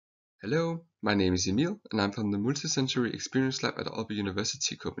Hello, my name is Emil and I'm from the Multisensory Experience Lab at Aalborg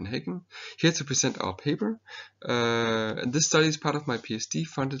University, Copenhagen, here to present our paper. And this study is part of my PhD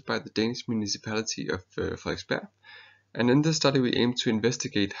funded by the Danish municipality of Frederiksberg. And in this study we aim to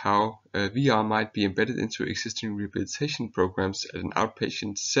investigate how VR might be embedded into existing rehabilitation programs at an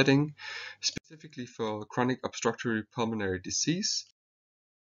outpatient setting, specifically for chronic obstructive pulmonary disease,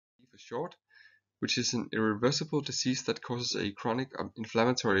 for short, which is an irreversible disease that causes a chronic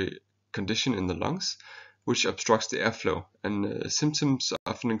inflammatory condition in the lungs, which obstructs the airflow, and symptoms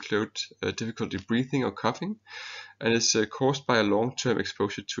often include difficulty breathing or coughing, and is caused by a long-term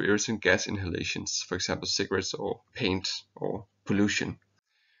exposure to irritant gas inhalations, for example cigarettes or paint or pollution.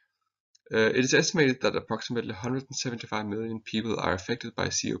 It is estimated that approximately 175 million people are affected by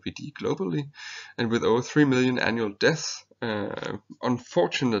COPD globally, and with over 3 million annual deaths,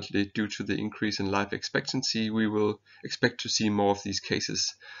 unfortunately due to the increase in life expectancy, we will expect to see more of these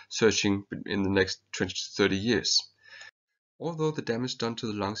cases surging in the next 20 to 30 years. Although the damage done to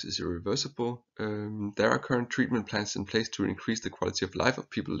the lungs is irreversible, there are current treatment plans in place to increase the quality of life of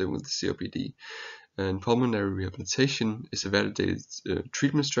people living with COPD. And pulmonary rehabilitation is a validated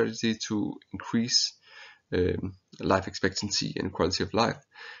treatment strategy to increase life expectancy and quality of life,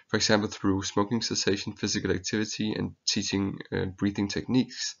 for example through smoking cessation, physical activity, and teaching breathing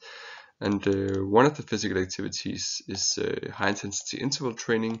techniques. And one of the physical activities is high intensity interval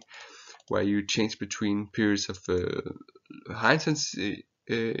training, where you change between periods of high intensity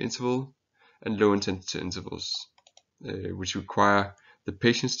interval and low intensity intervals, which require the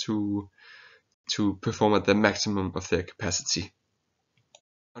patients to perform at the maximum of their capacity.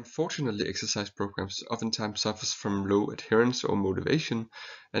 Unfortunately, exercise programs oftentimes suffer from low adherence or motivation,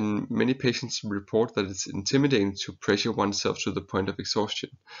 and many patients report that it's intimidating to pressure oneself to the point of exhaustion,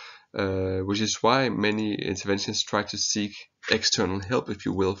 which is why many interventions try to seek external help, if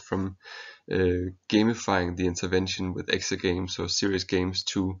you will, from gamifying the intervention with extra games or serious games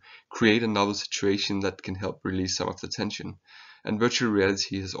to create a novel situation that can help release some of the tension. And virtual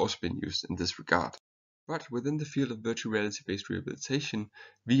reality has also been used in this regard. But within the field of virtual reality-based rehabilitation,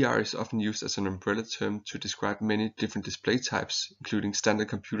 VR is often used as an umbrella term to describe many different display types, including standard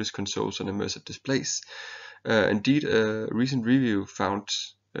computers, consoles, and immersive displays. Indeed, a recent review found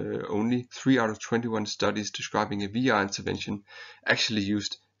only 3 out of 21 studies describing a VR intervention actually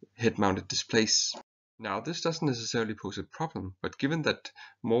used head-mounted displays. Now, this doesn't necessarily pose a problem, but given that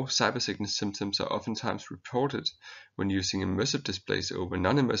more cybersickness symptoms are oftentimes reported when using immersive displays over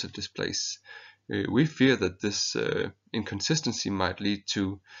non-immersive displays, we fear that this inconsistency might lead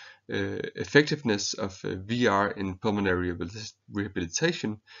to effectiveness of VR in pulmonary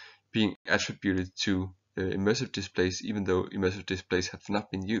rehabilitation being attributed to immersive displays, even though immersive displays have not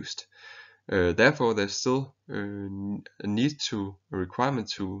been used. Therefore, there's still a requirement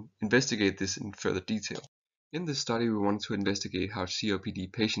to investigate this in further detail. In this study, we wanted to investigate how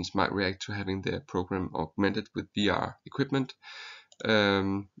COPD patients might react to having their program augmented with VR equipment.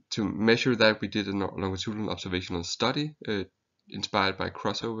 To measure that, we did a longitudinal observational study inspired by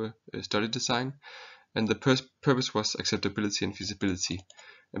crossover study design, and the purpose was acceptability and feasibility.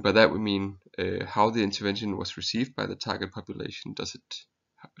 And by that we mean how the intervention was received by the target population. Does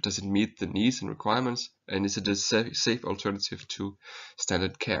it meet the needs and requirements, and is it a safe alternative to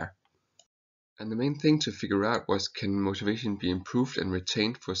standard care? And the main thing to figure out was, can motivation be improved and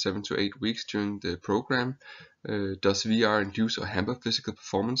retained for 7 to 8 weeks during the program? Does VR induce or hamper physical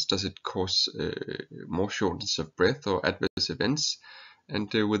performance? Does it cause more shortness of breath or adverse events?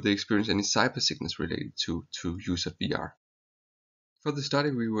 And will they experience any cyber sickness related to use of VR? For the study,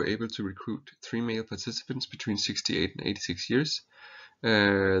 we were able to recruit 3 male participants between 68 and 86 years.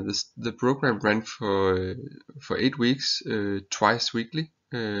 The program ran for 8 weeks, twice weekly,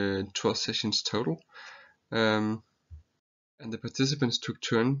 12 sessions total. And the participants took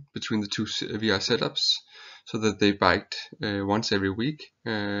turn between the two VR setups, so that they biked once every week,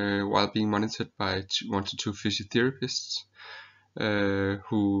 while being monitored by 1 to 2 physiotherapists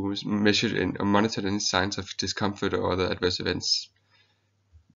who measured and monitored any signs of discomfort or other adverse events.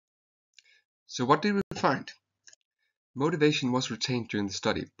 So what did we find? Motivation was retained during the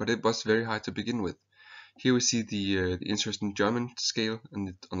study, but it was very high to begin with. Here we see the interesting German scale on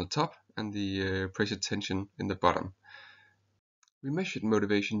the top and the pressure tension in the bottom. We measured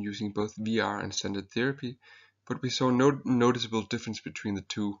motivation using both VR and standard therapy, but we saw no noticeable difference between the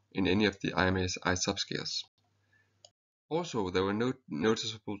two in any of the IMSI subscales. Also, there were no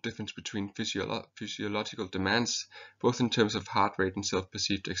noticeable difference between physiological demands, both in terms of heart rate and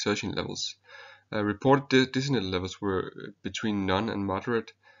self-perceived exertion levels. Reported dizziness levels were between none and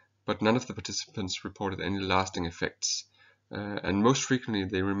moderate, but none of the participants reported any lasting effects. and most frequently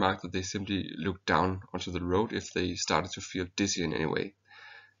they remarked that they simply looked down onto the road if they started to feel dizzy in any way.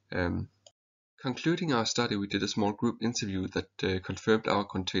 Concluding our study, we did a small group interview that confirmed our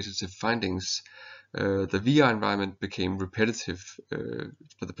quantitative findings. The VR environment became repetitive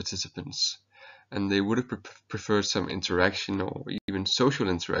for the participants, and they would have preferred some interaction or even social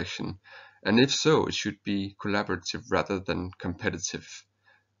interaction, and if so, it should be collaborative rather than competitive.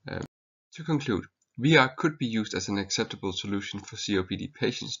 To conclude, VR could be used as an acceptable solution for COPD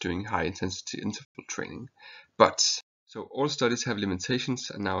patients doing high-intensity interval training, but so all studies have limitations,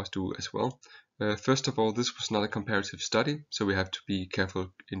 and ours do as well. First of all, this was not a comparative study, so we have to be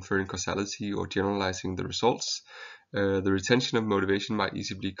careful inferring causality or generalizing the results. The retention of motivation might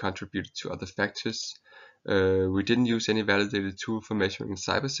easily contribute to other factors. We didn't use any validated tool for measuring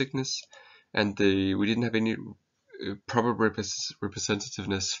cyber sickness, and we didn't have any proper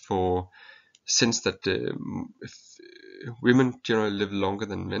representativeness for, since that women generally live longer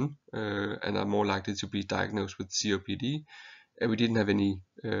than men and are more likely to be diagnosed with COPD, and we didn't have any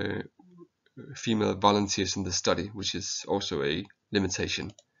female volunteers in the study, which is also a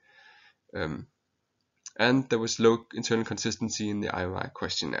limitation. And there was low internal consistency in the IOI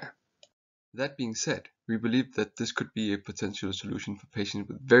questionnaire. That being said, we believe that this could be a potential solution for patients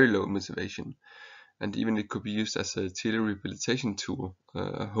with very low motivation, and even it could be used as a tele-rehabilitation tool,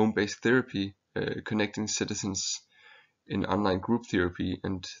 a home-based therapy connecting citizens in online group therapy.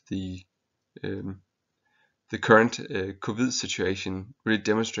 And the current COVID situation really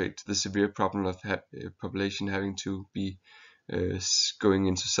demonstrates the severe problem of population having to be going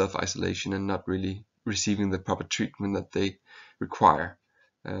into self-isolation and not really receiving the proper treatment that they require.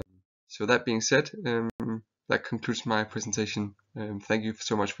 So that being said, that concludes my presentation. Thank you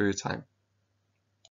so much for your time.